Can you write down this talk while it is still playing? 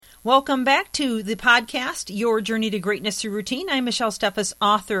Welcome back to the podcast, Your Journey to Greatness Through Routine. I'm Michelle Steffes,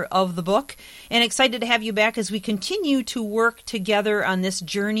 author of the book, and excited to have you back as we continue to work together on this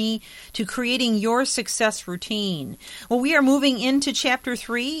journey to creating your success routine. Well, we are moving into Chapter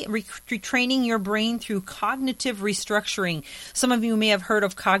 3, Retraining Your Brain Through Cognitive Restructuring. Some of you may have heard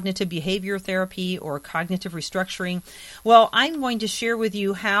of cognitive behavior therapy or cognitive restructuring. Well, I'm going to share with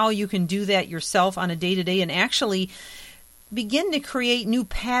you how you can do that yourself on a day-to-day and actually begin to create new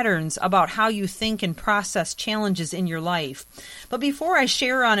patterns about how you think and process challenges in your life. But before I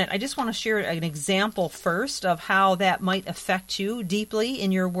share on it, I just want to share an example first of how that might affect you deeply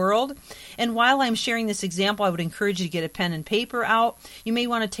in your world. And while I'm sharing this example, I would encourage you to get a pen and paper out. You may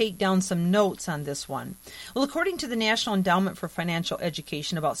want to take down some notes on this one. Well, according to the National Endowment for Financial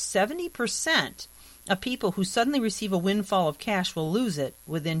Education, about 70% of people who suddenly receive a windfall of cash will lose it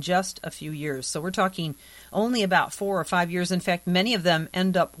within just a few years. So we're talking only about 4 or 5 years. In fact, many of them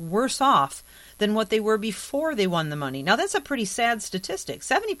end up worse off than what they were before they won the money. Now, that's a pretty sad statistic,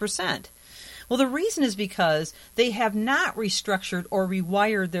 70%. Well, the reason is because they have not restructured or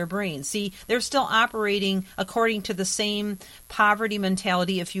rewired their brains. See, they're still operating according to the same poverty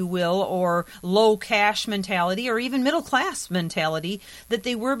mentality, if you will, or low cash mentality, or even middle class mentality that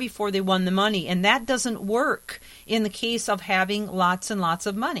they were before they won the money. And that doesn't work in the case of having lots and lots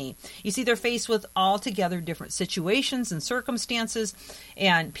of money. You see, they're faced with altogether different situations and circumstances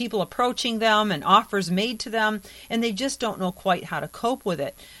and people approaching them and offers made to them, and they just don't know quite how to cope with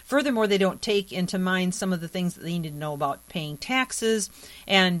it. Furthermore, they don't take into mind some of the things that they need to know about paying taxes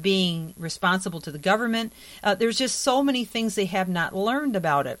and being responsible to the government. There's just so many things they have not learned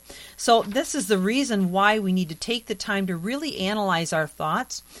about it. So this is the reason why we need to take the time to really analyze our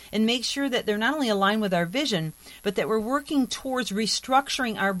thoughts and make sure that they're not only aligned with our vision, but that we're working towards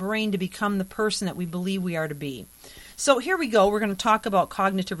restructuring our brain to become the person that we believe we are to be. So here we go. We're going to talk about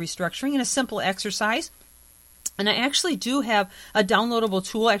cognitive restructuring in a simple exercise. And I actually do have a downloadable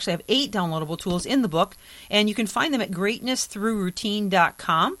tool. Actually, I have 8 downloadable tools in the book, and you can find them at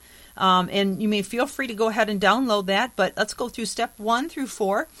greatnessthroughroutine.com. And you may feel free to go ahead and download that, but let's go through step 1 through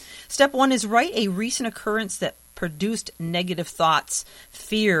 4. Step 1 is write a recent occurrence that produced negative thoughts,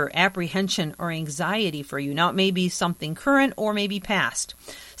 fear, apprehension, or anxiety for you. Now, it may be something current or maybe past.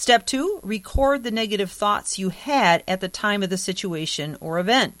 Step 2, record the negative thoughts you had at the time of the situation or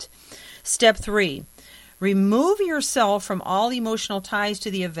event. Step 3, remove yourself from all emotional ties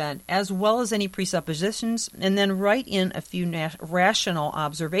to the event, as well as any presuppositions, and then write in a few rational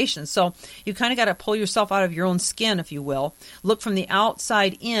observations. So you kind of got to pull yourself out of your own skin, if you will. Look from the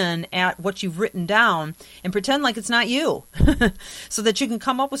outside in at what you've written down and pretend like it's not you so that you can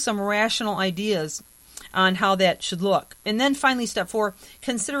come up with some rational ideas on how that should look. And then finally, step 4,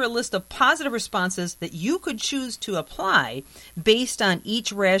 consider a list of positive responses that you could choose to apply based on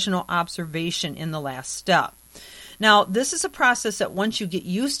each rational observation in the last step. Now, this is a process that once you get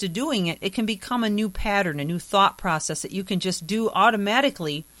used to doing it, it can become a new pattern, a new thought process that you can just do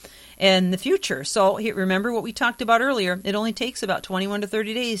automatically in the future. So here, remember what we talked about earlier. It only takes about 21 to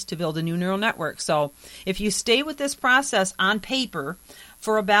 30 days to build a new neural network. So if you stay with this process on paper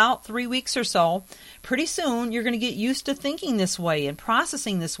for about 3 weeks or so, pretty soon you're going to get used to thinking this way and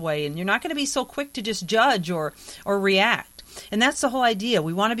processing this way, and you're not going to be so quick to just judge or react. And that's the whole idea.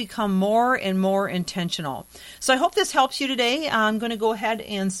 We want to become more and more intentional. So I hope this helps you today. I'm going to go ahead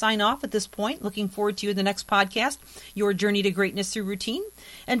and sign off at this point. Looking forward to you in the next podcast, Your Journey to Greatness Through Routine.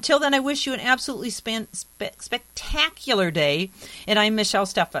 Until then, I wish you an absolutely spectacular day, and I'm Michelle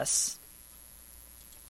Steffes.